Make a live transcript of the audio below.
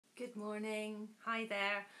Good morning. Hi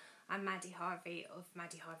there. I'm Maddie Harvey of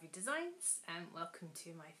Maddie Harvey Designs and welcome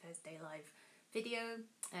to my Thursday live video,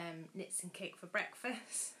 Knits and Cake for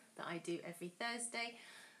Breakfast, that I do every Thursday.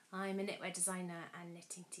 I'm a knitwear designer and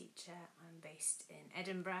knitting teacher. I'm based in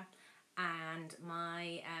Edinburgh and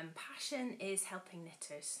my passion is helping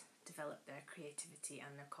knitters develop their creativity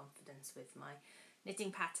and their confidence with my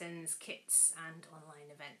knitting patterns, kits and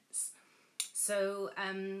online events. So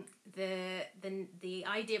the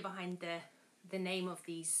idea behind the name of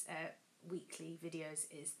these weekly videos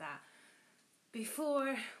is that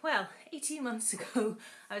before, 18 months ago,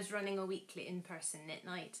 I was running a weekly in-person knit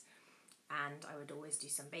night, and I would always do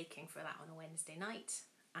some baking for that on a Wednesday night,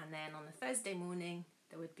 and then on a Thursday morning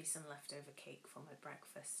there would be some leftover cake for my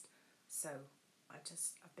breakfast. So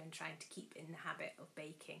I've been trying to keep in the habit of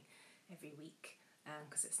baking every week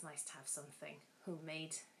because it's nice to have something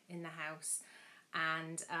homemade in the house.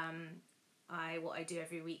 And what I do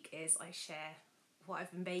every week is I share what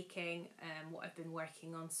I've been baking and what I've been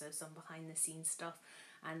working on, so some behind the scenes stuff,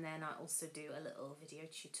 and then I also do a little video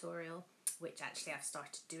tutorial which actually I've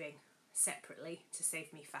started doing separately to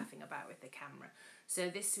save me faffing about with the camera. So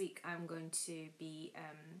this week I'm going to be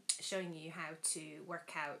showing you how to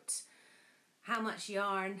work out how much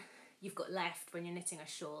yarn you've got left when you're knitting a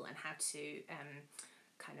shawl and how to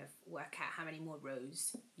kind of work out how many more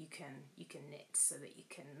rows you can knit so that you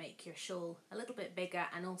can make your shawl a little bit bigger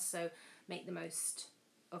and also make the most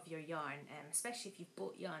of your yarn, especially if you've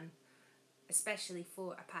bought yarn especially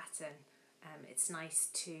for a pattern. It's nice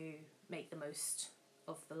to make the most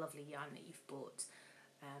of the lovely yarn that you've bought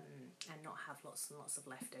and not have lots and lots of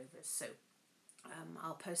leftovers. So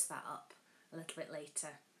I'll post that up a little bit later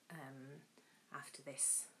after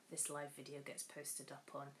this live video gets posted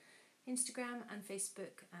up on Instagram and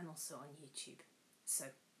Facebook and also on YouTube. So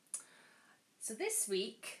this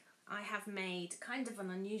week I have made kind of an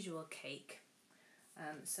unusual cake.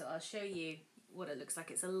 So I'll show you what it looks like.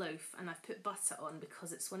 It's a loaf and I've put butter on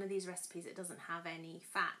because it's one of these recipes that doesn't have any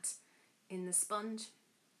fat in the sponge.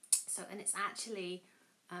 And it's actually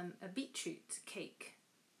a beetroot cake,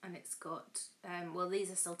 and it's got,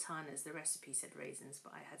 these are sultanas. The recipe said raisins,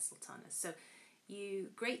 but I had sultanas. So you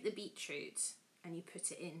grate the beetroot and you put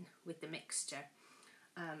it in with the mixture,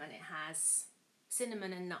 and it has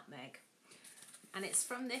cinnamon and nutmeg, and it's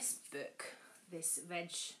from this book, this veg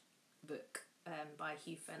book by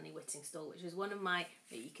Hugh Fearnley-Whittingstall, which is one of my,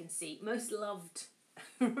 that you can see, most loved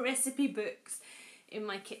recipe books in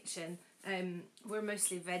my kitchen. We're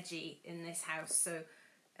mostly veggie in this house, so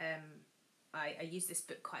I use this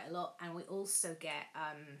book quite a lot, and we also get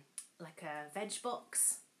like a veg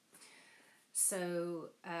box. So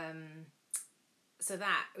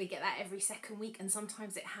that we get that every second week, and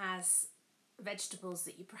sometimes it has vegetables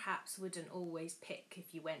that you perhaps wouldn't always pick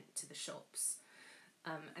if you went to the shops.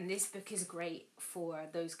 And this book is great for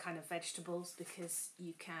those kind of vegetables because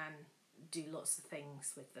you can do lots of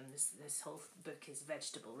things with them. This whole book is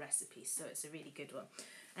vegetable recipes, so it's a really good one.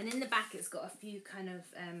 And in the back it's got a few kind of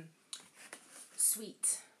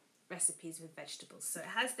sweet recipes with vegetables. So it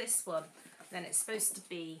has this one, then it's supposed to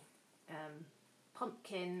be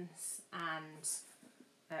pumpkins and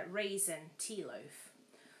raisin tea loaf.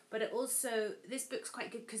 But it also, this book's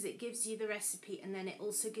quite good because it gives you the recipe and then it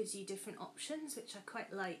also gives you different options, which I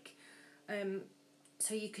quite like.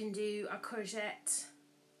 So you can do a courgette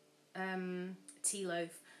tea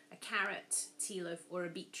loaf, a carrot tea loaf, or a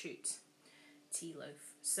beetroot tea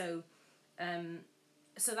loaf. So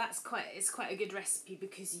that's it's quite a good recipe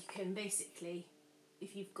because you can basically,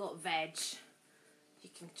 if you've got veg, you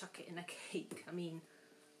can chuck it in a cake. I mean,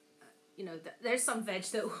 you know, there's some veg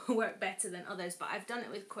that will work better than others, but I've done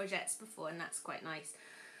it with courgettes before and that's quite nice.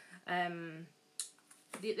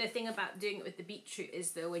 The thing about doing it with the beetroot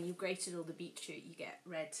is though, when you've grated all the beetroot, you get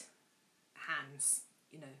red hands,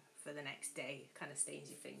 you know, for the next day. It kind of stains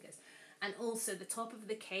your fingers. And also the top of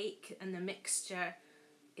the cake and the mixture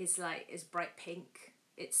is bright pink.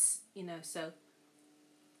 It's, you know, so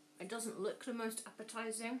it doesn't look the most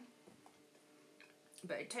appetizing,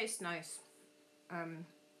 but it tastes nice.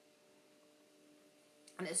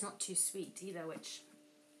 And it's not too sweet either, which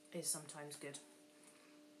is sometimes good.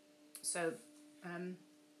 So, I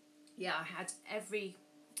had every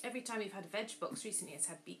time you've had a veg box recently, it's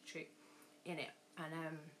had beetroot in it.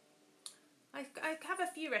 And I have a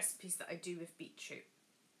few recipes that I do with beetroot,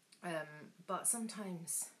 but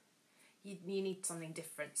sometimes you need something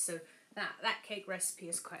different. So that cake recipe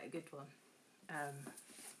is quite a good one.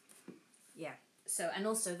 So, and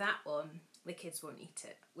also that one, the kids won't eat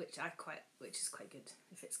it, which is quite good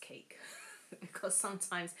if it's cake, because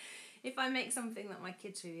sometimes if I make something that my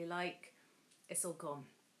kids really like, it's all gone.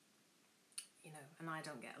 you know, and I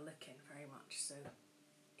don't get a look in very much, so,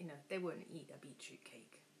 you know, they won't eat a beetroot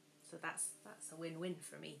cake. So that's a win-win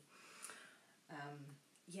for me.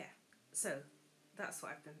 Yeah, so that's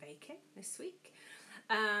what I've been baking this week.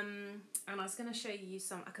 And I was going to show you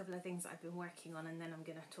a couple of things that I've been working on, and then I'm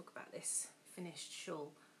going to talk about this finished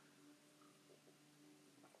shawl.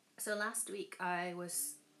 So last week I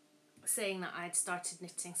was saying that I'd started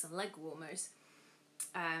knitting some leg warmers,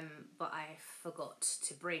 but I forgot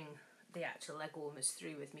to bring the actual leg warmers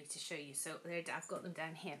through with me to show you. So I've got them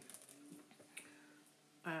down here.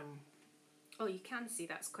 Oh, you can see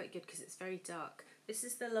that's quite good because it's very dark. This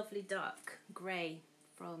is the lovely dark grey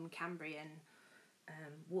from Cambrian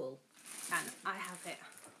wool, and I have it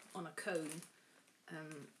on a cone.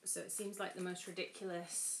 So it seems like the most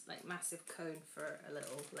ridiculous, like massive cone for a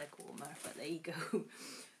little leg warmer, but there you go.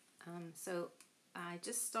 So I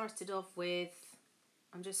just started off with,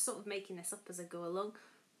 I'm just sort of making this up as I go along.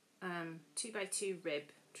 2x2 rib,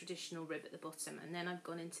 traditional rib at the bottom, and then I've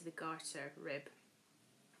gone into the garter rib,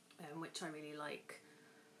 which I really like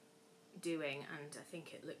doing, and I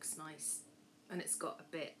think it looks nice, and it's got a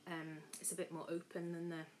bit, it's a bit more open than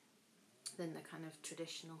the kind of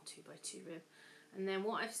traditional 2x2 rib. And then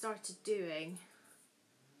what I've started doing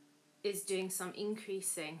is doing some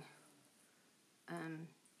increasing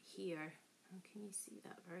here. Can you see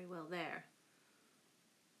that very well there?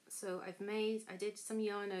 So I did some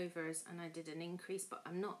yarn overs and I did an increase, but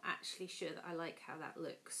I'm not actually sure that I like how that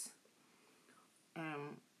looks.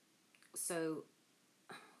 So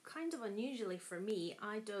kind of unusually for me,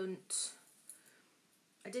 I didn't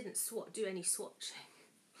do any swatching.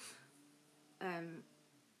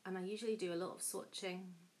 And I usually do a lot of swatching,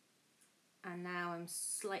 and now I'm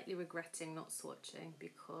slightly regretting not swatching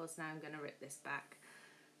because now I'm going to rip this back.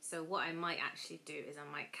 So what I might actually do is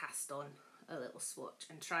I might cast on a little swatch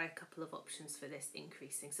and try a couple of options for this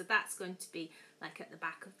increasing. So that's going to be like at the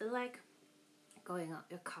back of the leg, going up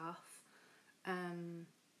your calf.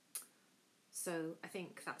 So I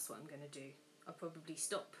think that's what I'm going to do. I'll probably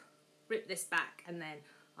rip this back, and then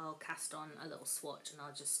I'll cast on a little swatch and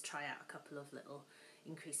I'll just try out a couple of little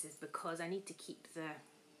increases because I need to keep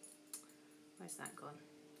where's that gone?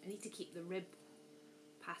 I need to keep the rib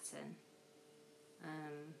pattern,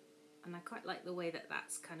 and I quite like the way that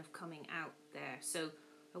that's kind of coming out there, so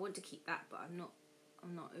I want to keep that, but I'm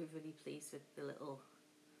not overly pleased with the little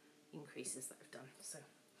increases that I've done, so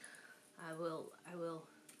I will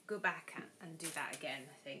go back and do that again,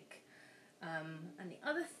 I think. And the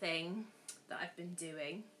other thing that I've been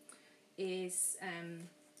doing is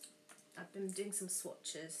I've been doing some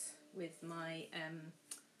swatches with my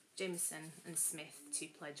Jameson and Smith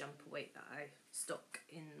 2-ply jumper weight that I stock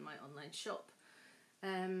in my online shop,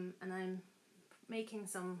 and I'm making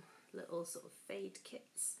some little sort of fade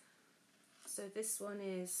kits. So this one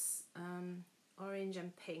is orange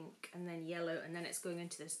and pink, and then yellow, and then it's going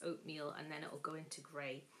into this oatmeal, and then it will go into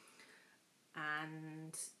grey.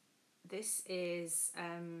 And this is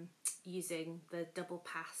using the double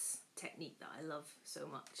pass technique that I love so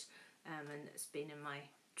much, and it's been in my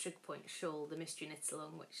trig point shawl, the Mystery Knit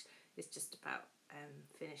Along, which is just about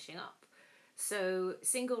finishing up. So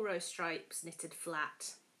single row stripes knitted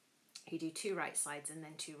flat, you do 2 right sides and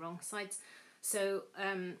then 2 wrong sides. So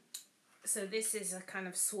so this is a kind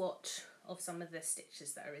of swatch of some of the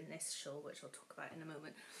stitches that are in this shawl, which I'll talk about in a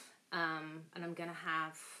moment. And I'm going to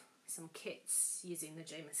have some kits using the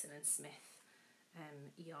Jameson and Smith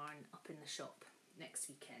yarn up in the shop next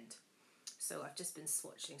weekend. So I've just been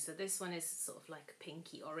swatching. So this one is sort of like a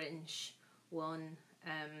pinky orange one,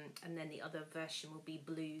 and then the other version will be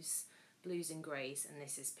blues and greys, and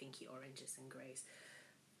this is pinky oranges and greys.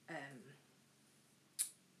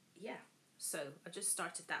 Yeah, so I just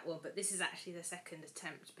started that one, but this is actually the second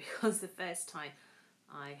attempt because the first time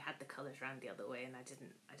I had the colours round the other way and I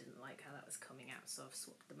didn't like how that was coming out, so I've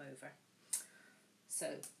swapped them over. So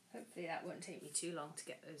hopefully that won't take me too long to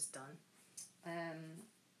get those done.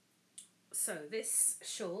 So this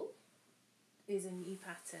shawl is a new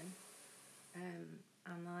pattern,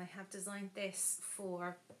 and I have designed this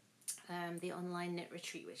for the online knit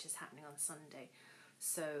retreat, which is happening on Sunday.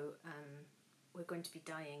 So we're going to be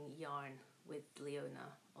dyeing yarn with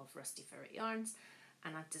Leona of Rusty Ferret Yarns,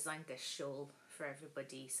 and I've designed this shawl for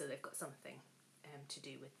everybody, so they've got something to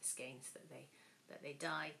do with the skeins that they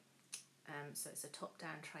dye. So it's a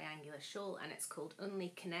top-down triangular shawl, and it's called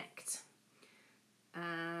Only Connect,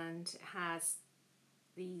 and it has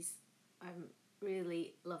these, I'm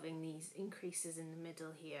really loving these increases in the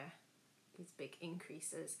middle here, these big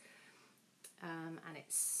increases, and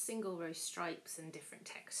it's single row stripes and different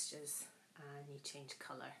textures, and you change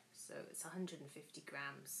colour. So it's 150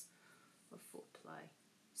 grams of 4-ply.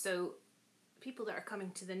 So people that are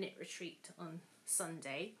coming to the knit retreat on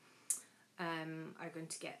Sunday are going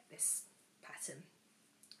to get this pattern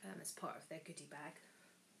as part of their goodie bag.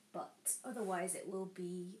 But otherwise it will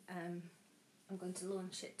be, I'm going to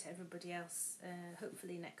launch it to everybody else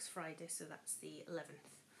hopefully next Friday, so that's the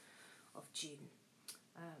 11th of June.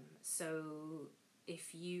 So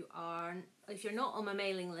if you're not on my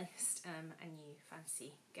mailing list and you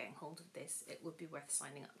fancy getting hold of this, it would be worth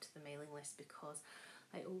signing up to the mailing list, because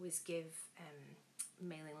I always give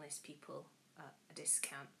mailing list people a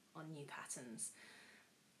discount on new patterns.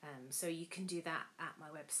 So you can do that at my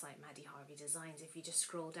website, Maddie Harvey Designs. If you just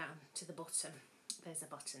scroll down to the bottom, there's a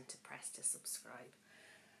button to press to subscribe.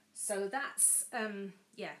 So that's going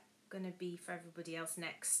to be for everybody else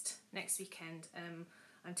next weekend.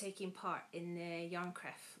 I'm taking part in the Yarn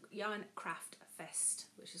Craft Fest,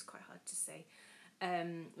 which is quite hard to say,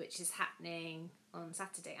 which is happening on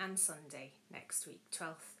Saturday and Sunday next week,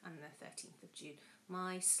 12th and the 13th of June.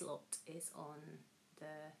 My slot is on the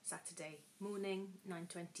Saturday morning,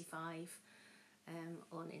 9:25,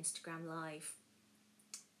 on Instagram Live,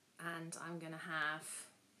 and I'm going to have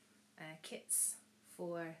kits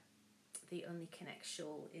for the Only Connect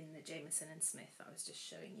shawl in the Jameson and Smith I was just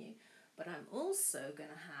showing you. But I'm also going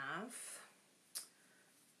to have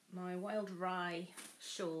my Wild Rye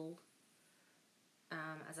shawl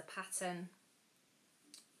as a pattern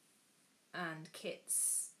and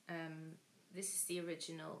kits. This is the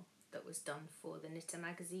original that was done for the Knitter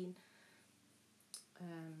magazine,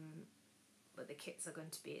 but the kits are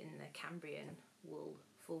going to be in the Cambrian wool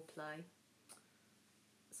full ply.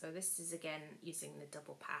 So this is again using the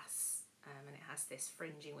double pass, and it has this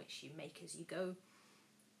fringing which you make as you go.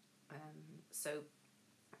 So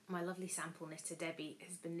my lovely sample knitter Debbie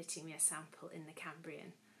has been knitting me a sample in the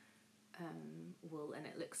Cambrian wool, and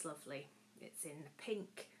it looks lovely. It's in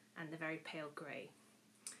pink and the very pale grey.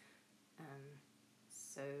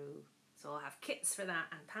 So I'll have kits for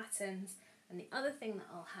that and patterns. And the other thing that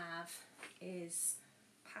I'll have is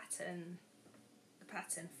the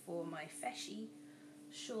pattern for my Feshy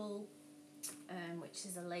shawl, which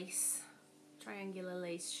is a triangular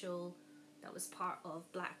lace shawl that was part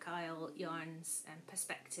of Black Isle Yarns and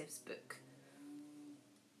Perspectives book.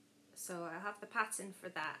 So I'll have the pattern for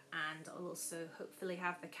that, and I'll also hopefully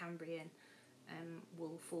have the Cambrian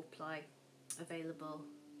wool full ply available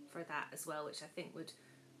for that as well, which I think would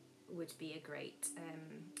be a great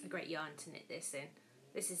yarn to knit this in.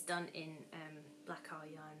 This is done in Black Isle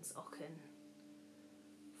Yarns Ocken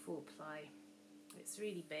full ply. It's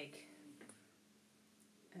really big.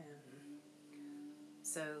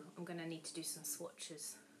 So I'm going to need to do some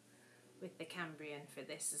swatches with the Cambrian for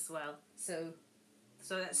this as well. So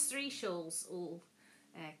that's 3 shawls all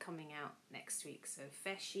coming out next week. So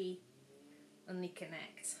Feshy, Only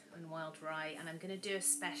Connect and Wild Rye, and I'm going to do a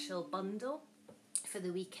special bundle for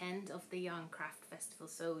the weekend of the Yarn Craft Festival,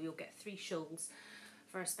 so you'll get 3 shawls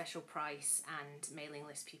for a special price, and mailing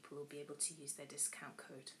list people will be able to use their discount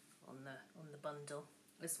code on the bundle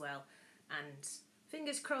as well. And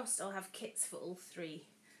fingers crossed I'll have kits for all 3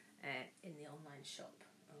 in the online shop.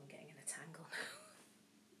 I'm getting in a tangle now.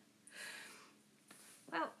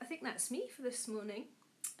 Well, I think that's me for this morning.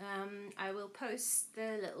 I will post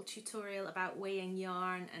the little tutorial about weighing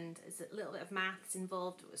yarn, and there's a little bit of maths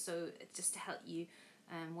involved, so it's just to help you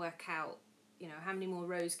work out, you know, how many more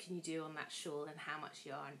rows can you do on that shawl, and how much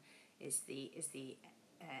yarn is the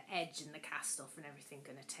edge and the cast off and everything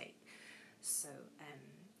going to take. So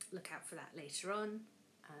look out for that later on.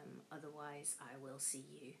 Otherwise I will see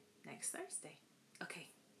you next Thursday. Okay,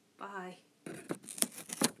 bye.